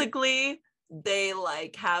 Basically, they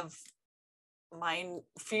like have mind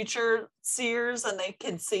future seers and they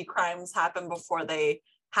can see crimes happen before they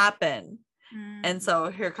happen. And so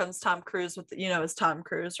here comes Tom Cruise with, his Tom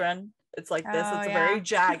Cruise run. It's like this. It's very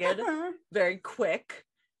jagged, very quick.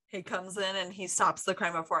 He comes in and he stops the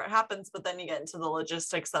crime before it happens. But then you get into the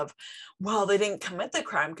logistics of, well, they didn't commit the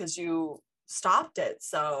crime because you stopped it.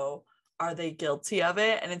 So are they guilty of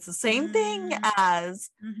it? And it's the same thing as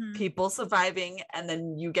people surviving. And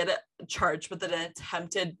then you get charged with an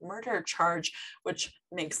attempted murder charge, which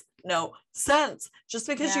makes no sense. Just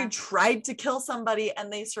because you tried to kill somebody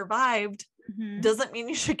and they survived doesn't mean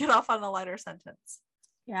you should get off on a lighter sentence.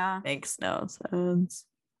 Yeah. Makes no sense.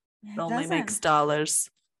 It only makes dollars.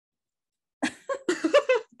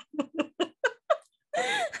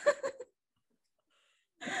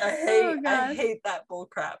 I hate that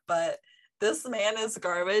bullcrap, but this man is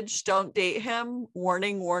garbage. Don't date him.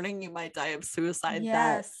 Warning, warning, you might die of suicide.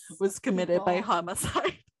 That was committed by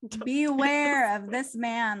homicide. Beware of this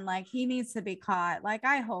man. Like, he needs to be caught. Like,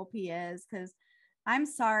 I hope he is, because I'm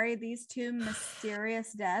sorry, these two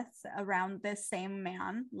mysterious deaths around this same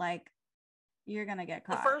man, like, you're gonna get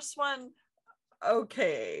caught. The first one,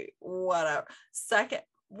 okay, whatever. Second,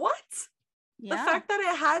 what? Yeah. The fact that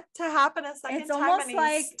it had to happen a second time and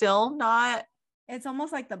he's still not. It's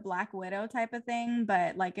almost like the Black Widow type of thing,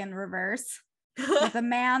 but like in reverse with a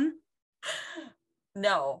man.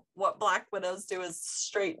 No, what Black Widows do is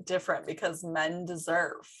straight different because men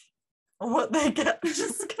deserve what they get.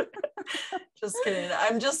 Just kidding. Just kidding.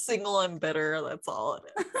 I'm just single and bitter. That's all it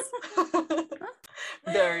is.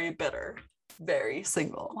 Very bitter. Very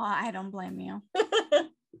single. Well, I don't blame you.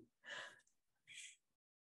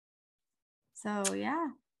 So, yeah.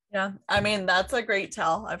 Yeah. I mean, that's a great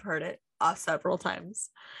tell. I've heard it several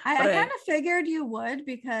times. I kind of figured you would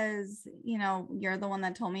because, you're the one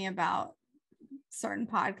that told me about certain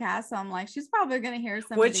podcasts. So I'm like, she's probably going to hear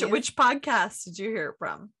some of these. Which podcast did you hear it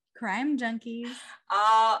from? Crime Junkies.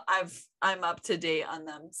 I'm up to date on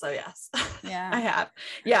them. So, yes. Yeah. I have.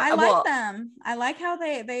 Yeah. I like them. I like how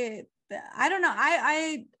they I don't know.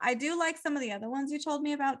 I do like some of the other ones you told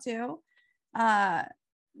me about too.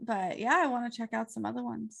 But yeah, I want to check out some other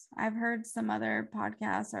ones. I've heard some other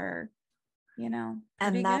podcasts are, and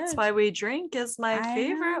that's good. Why We Drink is my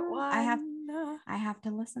favorite one. I have to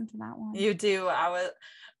listen to that one. You do. I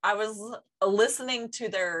was listening to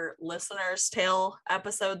their Listener's Tale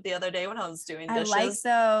episode the other day when I was doing dishes. I like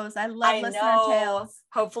those. I love Listener Tales.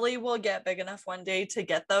 Hopefully we'll get big enough one day to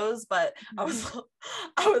get those, but I was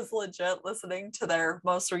legit listening to their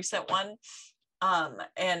most recent one. And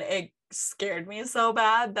it scared me so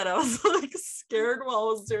bad that I was like scared while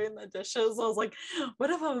I was doing the dishes. I was like, what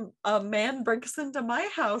if a man breaks into my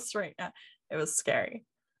house right now? It was scary.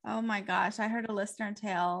 Oh my gosh. I heard a Listener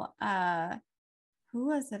Tale. Who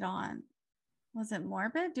was it on? Was it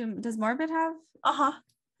Morbid? Does Morbid have?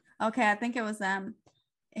 Okay, I think it was them.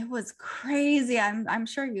 It was crazy. I'm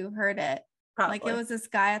sure you heard it. Probably. Like, it was this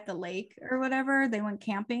guy at the lake or whatever. They went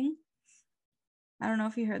camping. I don't know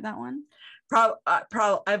if you heard that one.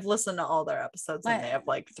 I've listened to all their episodes and they have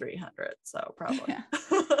like 300, so probably. Yeah.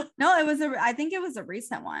 No, I think it was a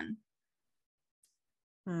recent one.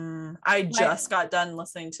 I just got done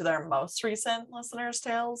listening to their most recent Listener's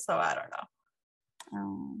Tales, so I don't know.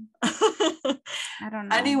 Oh, I don't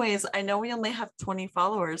know. Anyways, I know we only have 20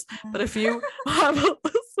 followers, but if you have a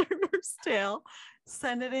Listener's Tale,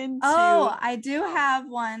 send it in. I do have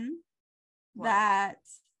one that.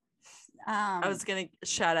 I was gonna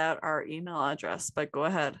shout out our email address, but go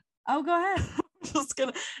ahead. Oh, go ahead. Just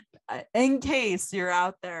gonna, in case you're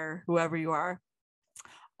out there, whoever you are,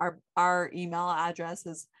 our email address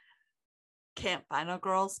is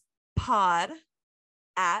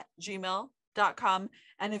campfinalgirlspod@gmail.com.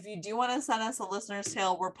 And if you do want to send us a Listener's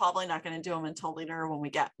Tale, we're probably not going to do them until later when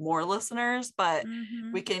we get more listeners, but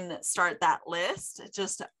we can start that list.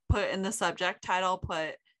 Just put in the subject title,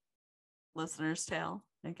 put Listener's Tale,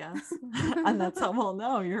 I guess. And that's how we'll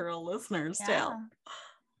know you're a Listener's Tale.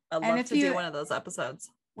 I'd love to do one of those episodes.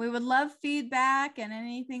 We would love feedback and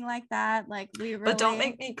anything like that. Like, but don't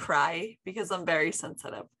make me cry because I'm very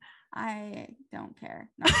sensitive. I don't care.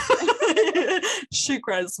 She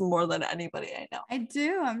cries more than anybody I know. I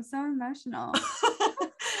do. I'm so emotional.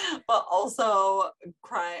 But also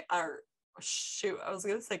cry or shoot, I was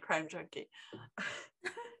gonna say Crime Junkie.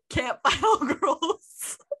 Camp File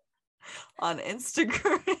Girls on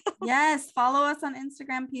Instagram. Yes, follow us on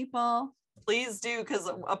Instagram, people. Please do, because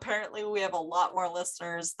apparently we have a lot more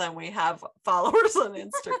listeners than we have followers on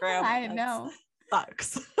Instagram. I know.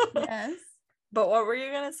 Sucks. Yes. But what were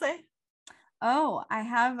you gonna say? Oh, I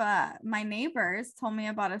have my neighbors told me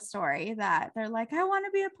about a story that they're like, I want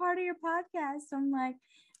to be a part of your podcast. I'm like,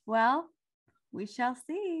 well, we shall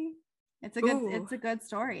see. It's a good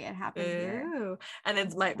story. It happened here. And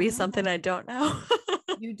it might be something I don't know.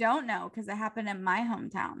 You don't know because it happened in my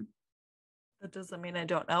hometown. That doesn't mean I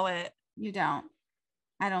don't know it. You don't.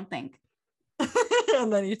 I don't think.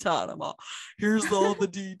 And then you taught them all. Here's all the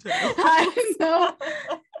details. I know.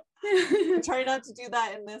 I try not to do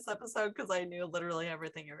that in this episode because I knew literally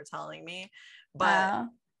everything you were telling me. But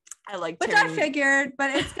I like which I figured,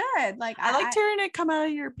 but it's good. Like I liked hearing it come out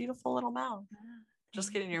of your beautiful little mouth.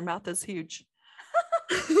 Just kidding, your mouth is huge.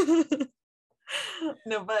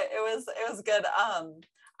 No, but it was good.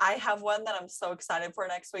 I have one that I'm so excited for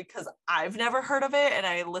next week because I've never heard of it, and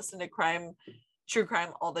I listen to true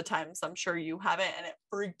crime all the time, so I'm sure you haven't, and it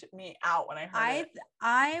freaked me out when I heard it.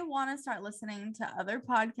 I want to start listening to other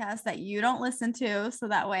podcasts that you don't listen to, so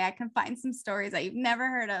that way I can find some stories that you've never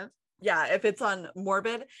heard of. Yeah, if it's on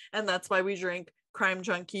Morbid, and that's why we drink, Crime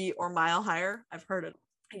Junkie, or Mile Higher, I've heard it.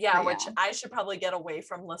 Yeah, which I should probably get away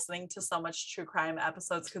from listening to so much true crime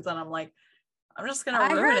episodes, because then I'm like, I'm just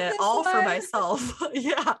gonna ruin it all for myself.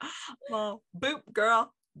 Yeah. Well, boop,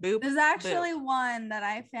 girl. Boop. There's actually one that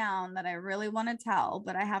I found that I really want to tell,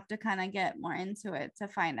 but I have to kind of get more into it to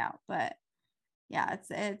find out. But yeah,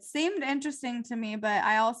 it seemed interesting to me, but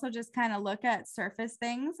I also just kind of look at surface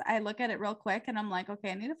things. I look at it real quick and I'm like,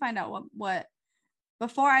 okay, I need to find out what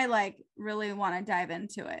before I like really want to dive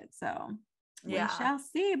into it. So we shall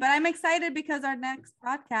see. But I'm excited because our next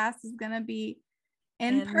podcast is gonna be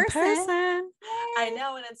in person. I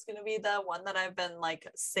know, and it's gonna be the one that I've been like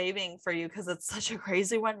saving for you because it's such a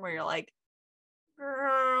crazy one where you're like,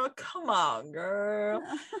 girl, come on, girl.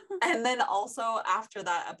 And then also after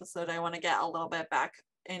that episode, I want to get a little bit back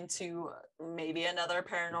into maybe another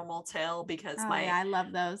paranormal tale because I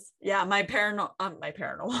love those. Yeah, my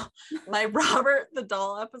Robert the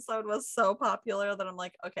Doll episode was so popular that I'm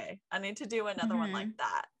like, okay, I need to do another one like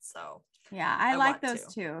that. So yeah, I like those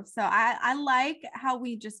too. So I like how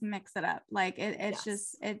we just mix it up. Like it's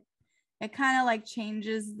just it kind of like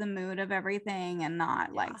changes the mood of everything and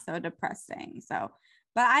not like so depressing. So,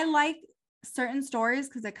 but I like certain stories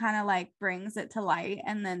because it kind of like brings it to light,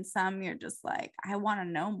 and then some you're just like, I want to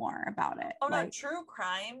know more about it. Oh no, true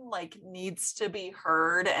crime like needs to be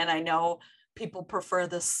heard, and I know people prefer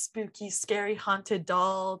the spooky, scary, haunted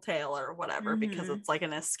doll tale or whatever because it's like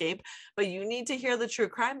an escape, but you need to hear the true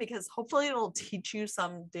crime because hopefully it'll teach you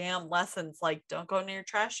some damn lessons, like don't go near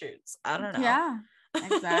trash chutes. I don't know. Yeah,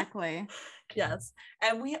 exactly. Yes.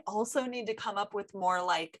 And we also need to come up with more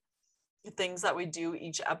like things that we do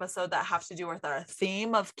each episode that have to do with our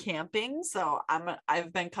theme of camping. So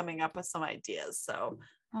I've been coming up with some ideas. So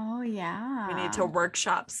oh yeah, we need to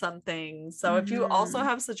workshop something. So if you also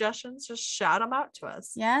have suggestions, just shout them out to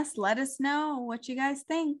us. Yes, let us know what you guys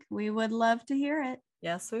think. We would love to hear it.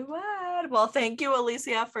 Yes, we would. Well, thank you,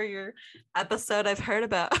 Alicia, for your episode I've heard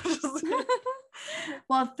about.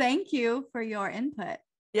 Well, thank you for your input.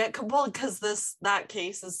 Yeah, well, because that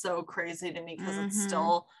case is so crazy to me because it's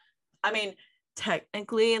still, I mean,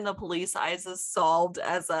 technically in the police eyes is solved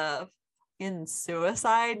as a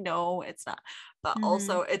suicide. No, it's not. But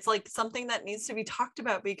also it's like something that needs to be talked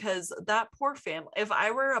about because that poor family, if I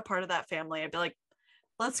were a part of that family, I'd be like,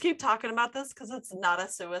 let's keep talking about this because it's not a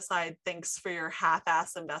suicide. Thanks for your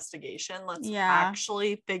half-ass investigation. Let's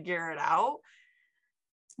actually figure it out.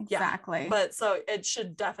 Exactly. Yeah. But so it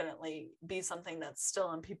should definitely be something that's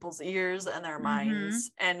still in people's ears and their minds.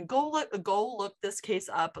 And go look this case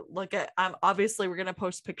up. Look at obviously we're gonna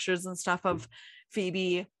post pictures and stuff of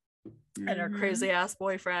Phoebe and her crazy ass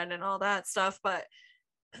boyfriend and all that stuff, but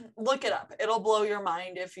look it up. It'll blow your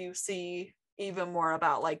mind if you see even more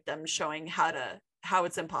about like them showing how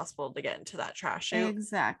it's impossible to get into that trash chute.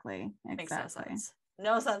 Exactly. Makes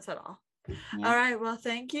no sense at all. Yeah. All right, well,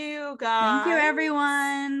 thank you guys. Thank you,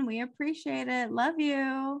 everyone. We appreciate it. Love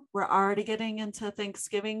you. We're already getting into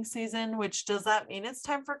Thanksgiving season, which does that mean it's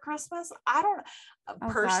time for Christmas? I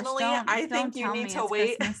don't personally. I think you need to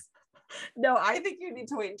wait. No, I think you need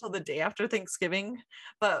to wait until the day after Thanksgiving.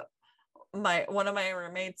 But one of my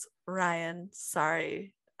roommates, Ryan,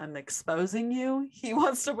 sorry, I'm exposing you. He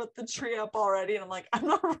wants to put the tree up already, and I'm like, I'm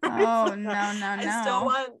not ready. Oh no! I still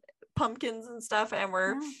want pumpkins and stuff, and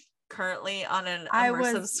we're currently on an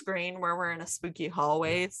immersive screen where we're in a spooky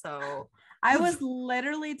hallway. So I was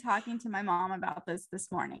literally talking to my mom about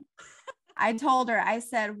this morning. I told her, I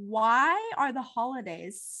said, why are the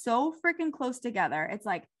holidays so freaking close together? It's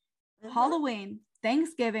like Halloween,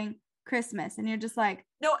 Thanksgiving, Christmas. And you're just like,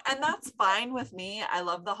 no, and that's fine with me. I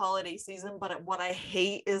love the holiday season, but what I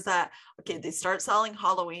hate is that, okay, they start selling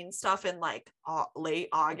Halloween stuff in like late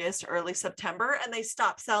August, early September, and they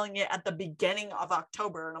stop selling it at the beginning of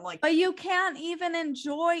October. And I'm like, but you can't even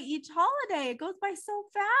enjoy each holiday. It goes by so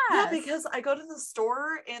fast. Yeah, because I go to the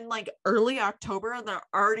store in like early October and they're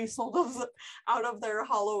already sold out of their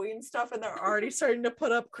Halloween stuff and they're already starting to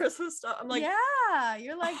put up Christmas stuff. I'm like, yeah,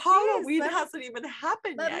 you're like, Halloween hasn't even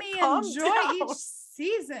happened yet. Let me enjoy each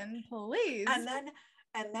season, please. And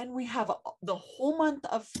then we have the whole month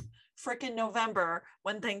of freaking November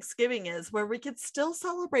when Thanksgiving is, where we could still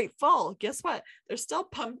celebrate fall. Guess what? There's still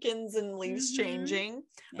pumpkins and leaves changing,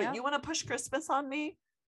 but you want to push Christmas on me?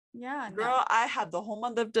 Yeah, girl, no. I have the whole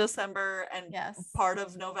month of December and part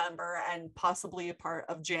of November and possibly a part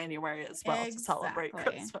of January as well to celebrate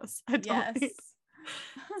Christmas. I don't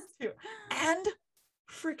and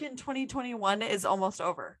freaking 2021 is almost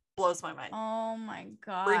over. Blows my mind. Oh my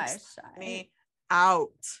gosh. Freaks me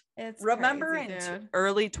out. It's remember crazy, in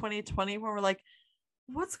early 2020 when we're like,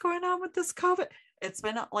 what's going on with this COVID? It's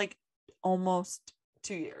been like almost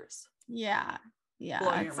 2 years. Yeah.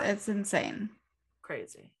 It's insane.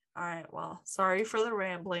 Crazy. All right. Well, sorry for the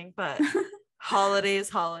rambling, but holidays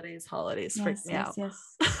freak me out.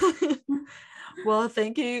 Yes. Well,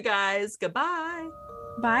 thank you guys. Goodbye.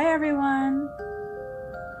 Bye, everyone.